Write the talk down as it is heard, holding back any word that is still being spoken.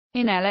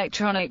In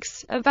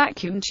electronics, a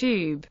vacuum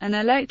tube, an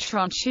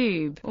electron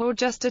tube, or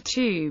just a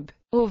tube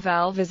or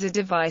valve is a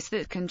device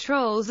that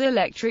controls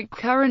electric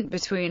current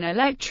between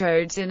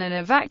electrodes in an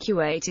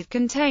evacuated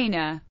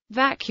container.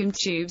 Vacuum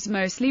tubes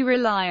mostly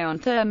rely on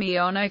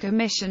thermionic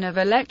emission of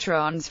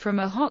electrons from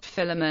a hot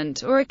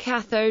filament or a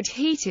cathode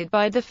heated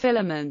by the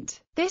filament.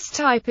 This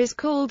type is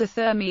called a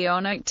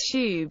thermionic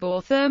tube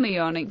or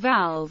thermionic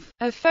valve.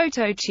 A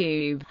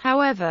phototube,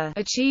 however,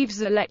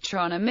 achieves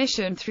electron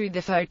emission through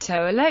the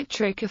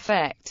photoelectric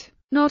effect.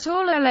 Not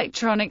all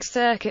electronic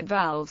circuit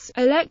valves,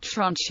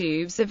 electron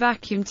tubes are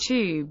vacuum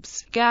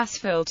tubes.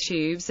 Gas-filled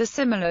tubes are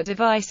similar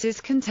devices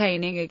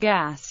containing a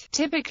gas,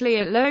 typically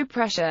at low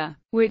pressure,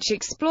 which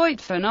exploit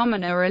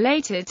phenomena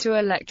related to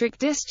electric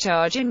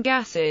discharge in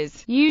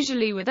gases,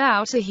 usually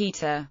without a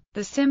heater.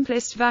 The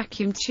simplest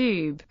vacuum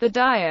tube, the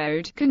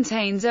diode,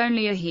 contains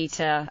only a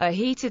heater, a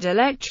heated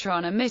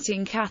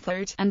electron-emitting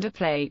cathode, and a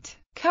plate.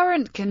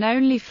 Current can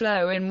only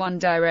flow in one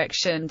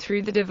direction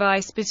through the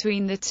device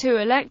between the two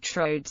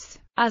electrodes,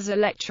 as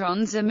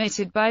electrons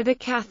emitted by the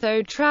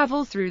cathode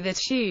travel through the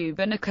tube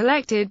and are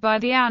collected by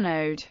the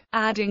anode.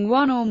 Adding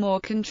one or more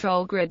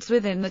control grids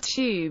within the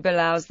tube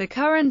allows the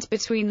current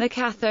between the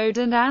cathode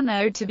and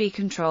anode to be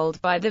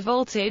controlled by the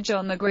voltage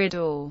on the grid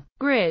or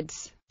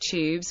grids.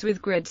 Tubes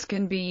with grids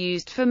can be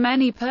used for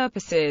many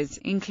purposes,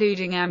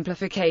 including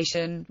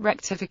amplification,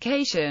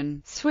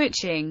 rectification,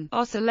 switching,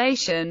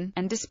 oscillation,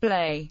 and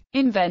display.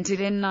 Invented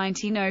in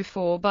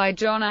 1904 by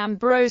John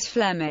Ambrose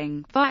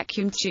Fleming,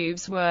 vacuum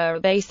tubes were a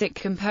basic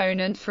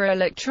component for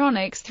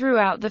electronics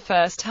throughout the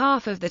first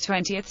half of the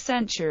 20th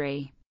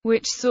century,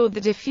 which saw the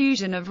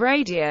diffusion of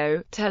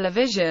radio,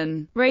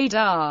 television,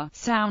 radar,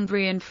 sound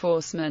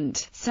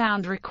reinforcement,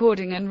 sound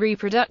recording and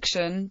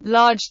reproduction,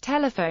 large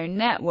telephone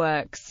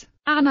networks,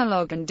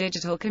 analog and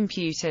digital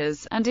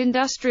computers, and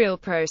industrial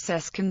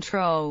process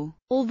control.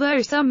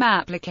 Although some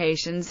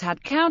applications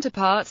had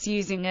counterparts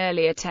using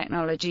earlier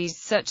technologies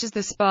such as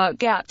the spark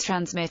gap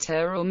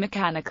transmitter or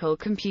mechanical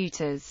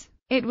computers,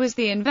 it was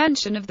the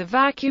invention of the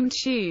vacuum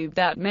tube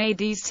that made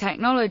these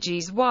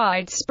technologies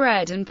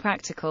widespread and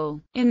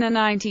practical. In the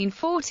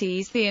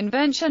 1940s, the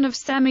invention of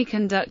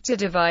semiconductor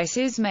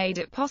devices made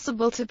it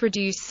possible to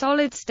produce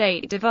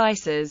solid-state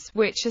devices,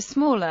 which are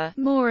smaller,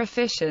 more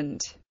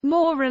efficient,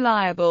 more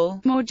reliable,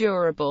 more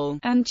durable,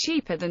 and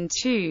cheaper than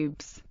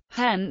tubes.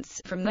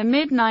 Hence, from the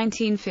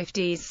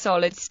mid-1950s,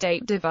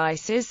 solid-state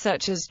devices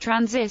such as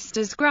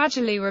transistors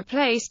gradually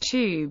replaced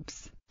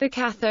tubes. The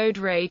cathode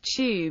ray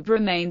tube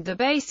remained the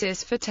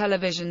basis for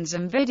televisions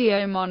and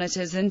video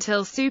monitors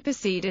until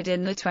superseded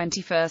in the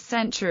 21st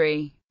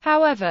century.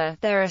 However,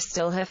 there are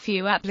still a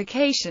few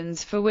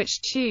applications for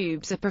which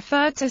tubes are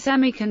preferred to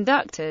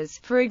semiconductors,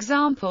 for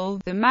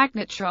example, the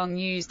magnetron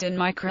used in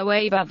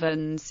microwave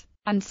ovens,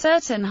 and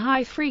certain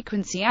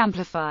high-frequency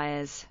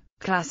amplifiers.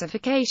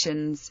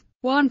 Classifications.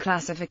 One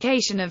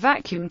classification of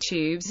vacuum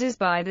tubes is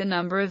by the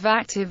number of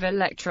active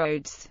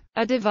electrodes.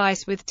 A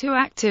device with two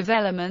active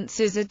elements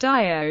is a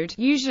diode,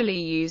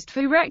 usually used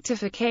for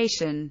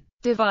rectification.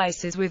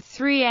 Devices with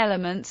three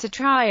elements are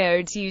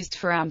triodes, used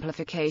for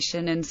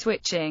amplification and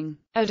switching.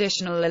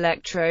 Additional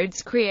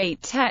electrodes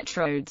create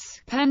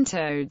tetrodes,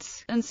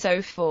 pentodes, and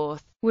so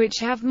forth, which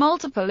have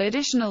multiple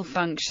additional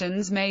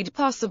functions made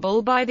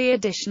possible by the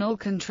additional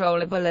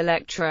controllable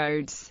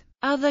electrodes.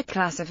 Other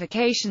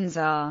classifications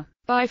are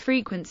by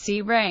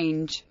frequency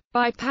range,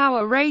 by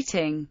power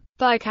rating,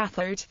 by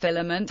cathode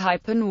filament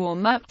type and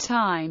warm-up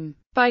time,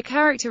 by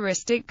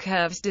characteristic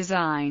curves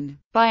design,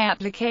 by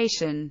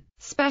application.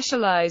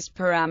 Specialized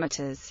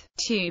parameters.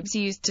 Tubes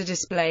used to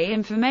display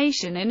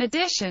information in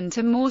addition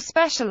to more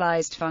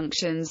specialized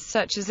functions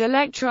such as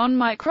electron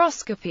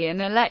microscopy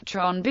and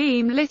electron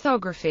beam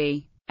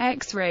lithography.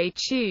 X-ray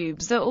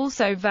tubes are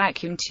also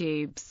vacuum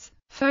tubes.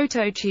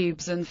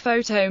 Phototubes and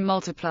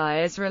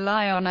photomultipliers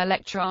rely on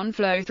electron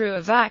flow through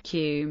a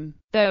vacuum,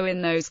 though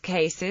in those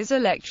cases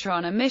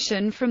electron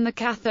emission from the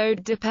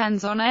cathode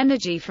depends on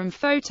energy from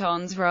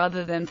photons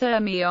rather than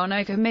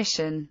thermionic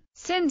emission.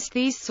 Since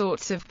these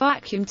sorts of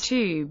vacuum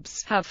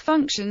tubes have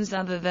functions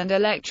other than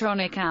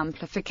electronic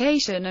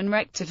amplification and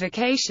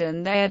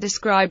rectification, they are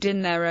described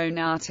in their own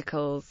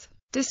articles.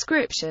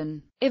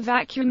 Description. A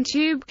vacuum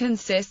tube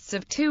consists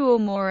of two or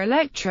more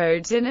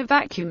electrodes in a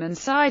vacuum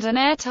inside an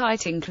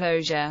airtight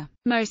enclosure.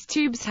 Most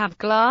tubes have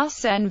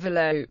glass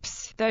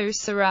envelopes, though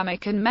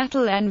ceramic and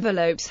metal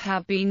envelopes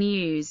have been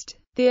used.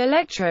 The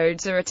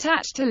electrodes are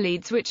attached to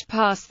leads which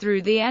pass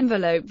through the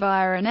envelope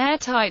via an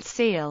airtight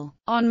seal.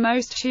 On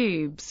most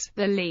tubes,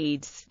 the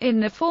leads,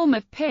 in the form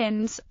of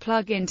pins,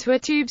 plug into a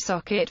tube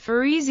socket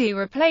for easy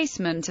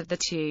replacement of the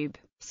tube.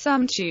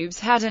 Some tubes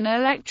had an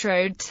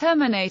electrode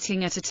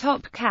terminating at a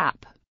top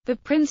cap. The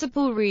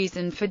principal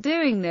reason for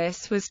doing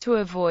this was to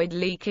avoid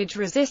leakage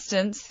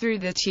resistance through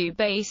the tube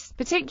base,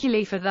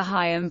 particularly for the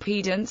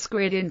high-impedance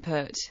grid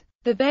input.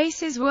 The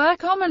bases were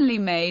commonly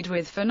made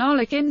with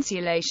phenolic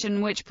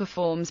insulation, which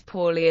performs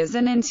poorly as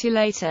an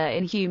insulator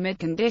in humid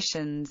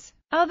conditions.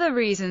 Other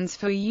reasons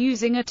for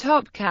using a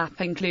top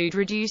cap include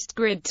reduced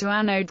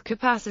grid-to-anode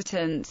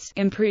capacitance,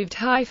 improved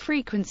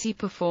high-frequency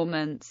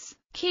performance,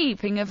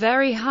 keeping a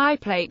very high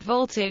plate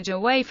voltage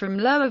away from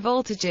lower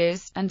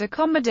voltages, and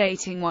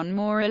accommodating one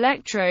more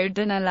electrode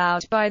than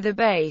allowed by the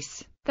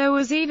base. There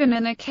was even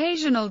an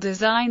occasional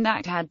design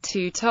that had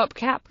two top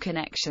cap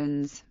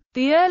connections.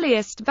 The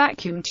earliest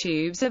vacuum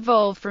tubes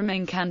evolved from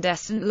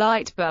incandescent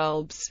light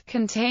bulbs,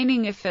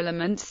 containing a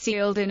filament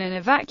sealed in an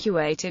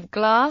evacuated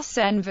glass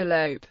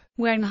envelope.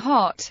 When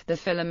hot, the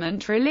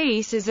filament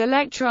releases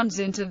electrons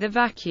into the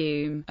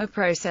vacuum, a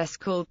process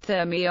called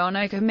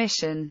thermionic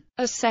emission.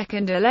 A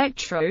second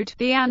electrode,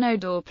 the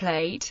anode or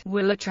plate,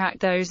 will attract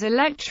those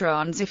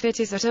electrons if it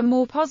is at a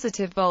more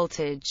positive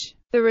voltage.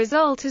 The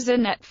result is a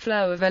net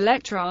flow of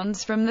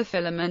electrons from the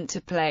filament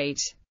to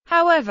plate.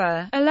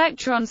 However,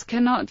 electrons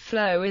cannot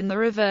flow in the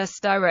reverse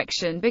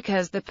direction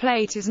because the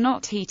plate is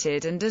not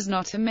heated and does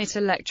not emit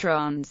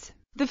electrons.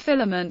 The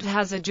filament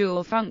has a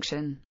dual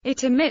function.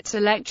 It emits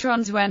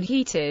electrons when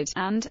heated,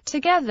 and,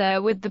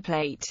 together with the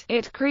plate,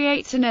 it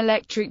creates an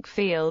electric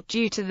field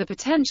due to the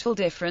potential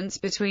difference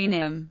between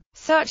them.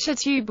 Such a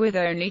tube with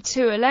only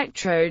two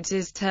electrodes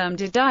is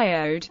termed a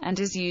diode, and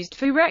is used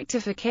for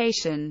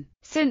rectification.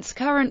 Since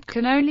current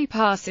can only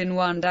pass in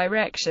one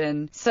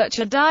direction, such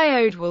a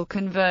diode will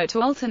convert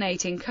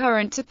alternating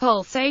current to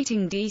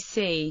pulsating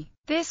DC.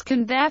 This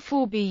can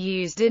therefore be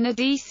used in a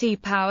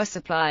DC power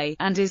supply,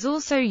 and is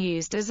also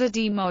used as a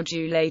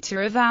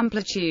demodulator of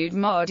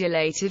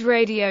amplitude-modulated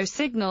radio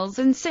signals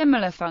and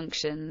similar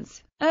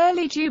functions.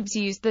 Early tubes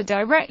used the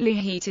directly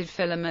heated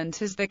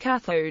filament as the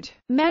cathode.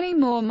 Many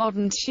more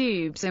modern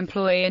tubes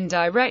employ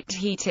indirect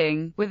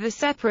heating, with a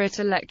separate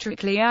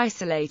electrically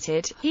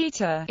isolated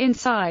heater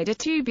inside a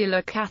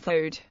tubular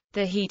cathode.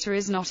 The heater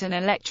is not an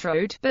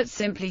electrode, but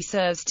simply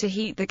serves to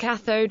heat the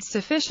cathode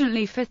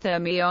sufficiently for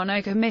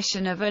thermionic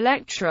emission of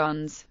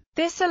electrons.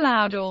 This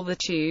allowed all the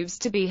tubes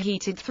to be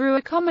heated through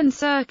a common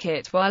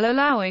circuit while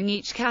allowing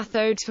each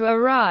cathode to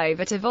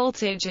arrive at a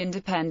voltage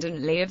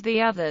independently of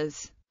the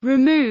others,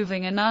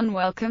 removing an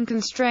unwelcome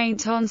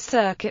constraint on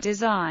circuit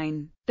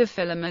design. The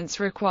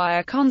filaments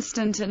require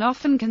constant and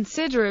often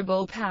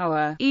considerable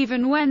power,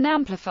 even when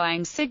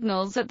amplifying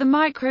signals at the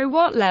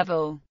microwatt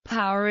level.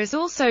 Power is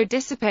also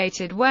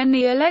dissipated when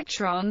the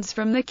electrons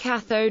from the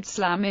cathode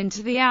slam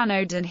into the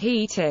anode and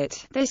heat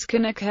it. This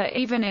can occur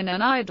even in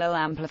an idle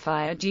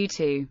amplifier due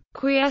to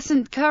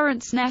quiescent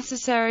currents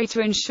necessary to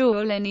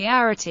ensure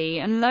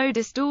linearity and low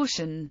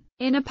distortion.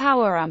 In a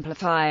power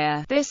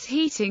amplifier, this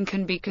heating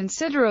can be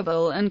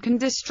considerable and can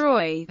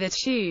destroy the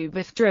tube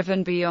if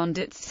driven beyond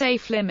its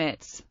safe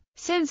limits.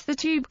 Since the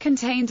tube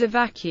contains a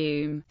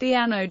vacuum, the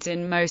anodes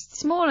in most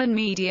small and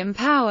medium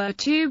power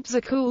tubes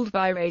are cooled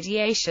by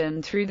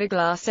radiation through the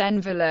glass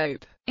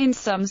envelope. In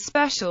some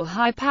special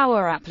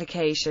high-power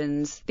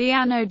applications, the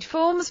anode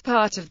forms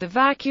part of the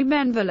vacuum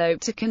envelope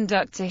to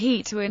conduct a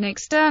heat to an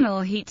external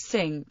heat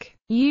sink,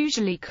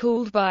 usually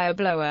cooled by a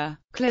blower.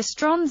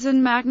 Klystrons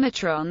and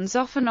magnetrons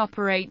often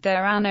operate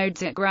their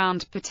anodes at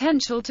ground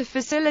potential to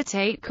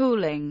facilitate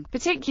cooling,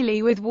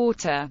 particularly with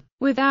water.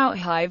 Without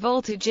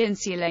high-voltage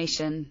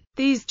insulation,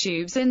 these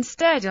tubes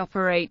instead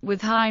operate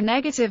with high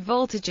negative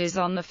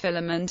voltages on the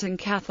filament and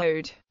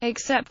cathode.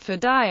 Except for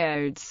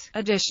diodes,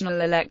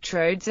 additional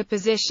electrodes are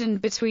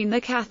positioned between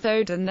the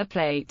cathode and the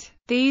plate.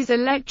 These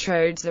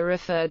electrodes are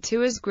referred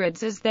to as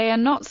grids as they are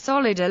not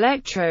solid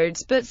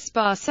electrodes but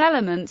sparse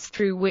elements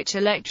through which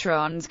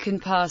electrons can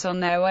pass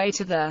on their way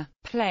to the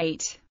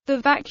plate. The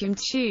vacuum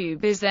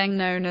tube is then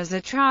known as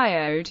a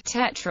triode,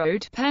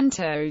 tetrode,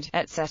 pentode,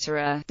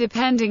 etc.,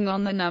 depending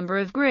on the number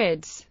of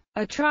grids.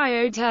 A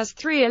triode has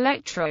 3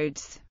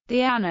 electrodes,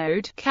 the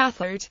anode,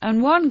 cathode,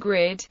 and 1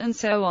 grid, and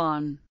so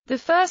on. The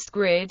first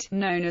grid,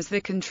 known as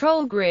the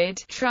control grid,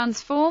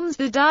 transforms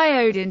the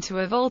diode into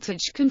a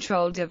voltage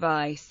control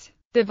device.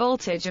 The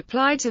voltage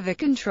applied to the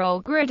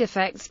control grid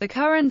affects the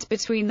current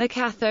between the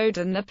cathode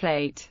and the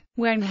plate.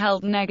 When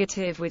held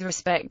negative with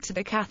respect to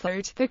the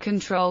cathode, the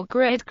control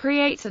grid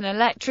creates an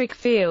electric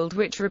field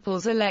which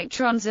repels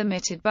electrons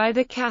emitted by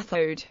the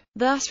cathode,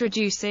 thus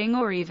reducing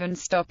or even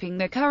stopping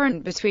the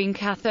current between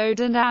cathode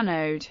and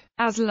anode.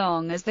 As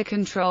long as the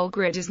control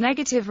grid is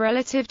negative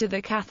relative to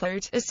the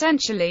cathode,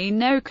 essentially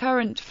no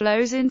current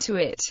flows into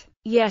it.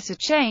 Yet a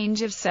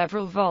change of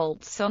several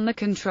volts on the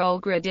control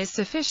grid is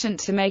sufficient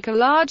to make a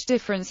large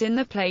difference in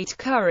the plate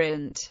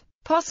current,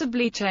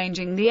 possibly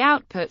changing the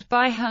output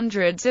by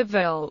hundreds of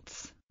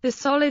volts. The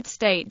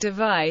solid-state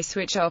device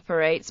which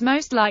operates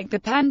most like the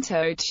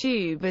pentode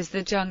tube is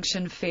the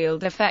junction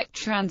field effect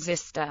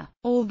transistor.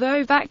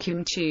 Although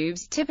vacuum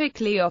tubes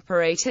typically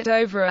operate at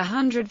over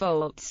 100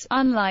 volts,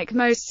 unlike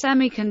most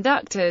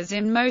semiconductors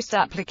in most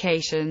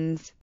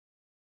applications,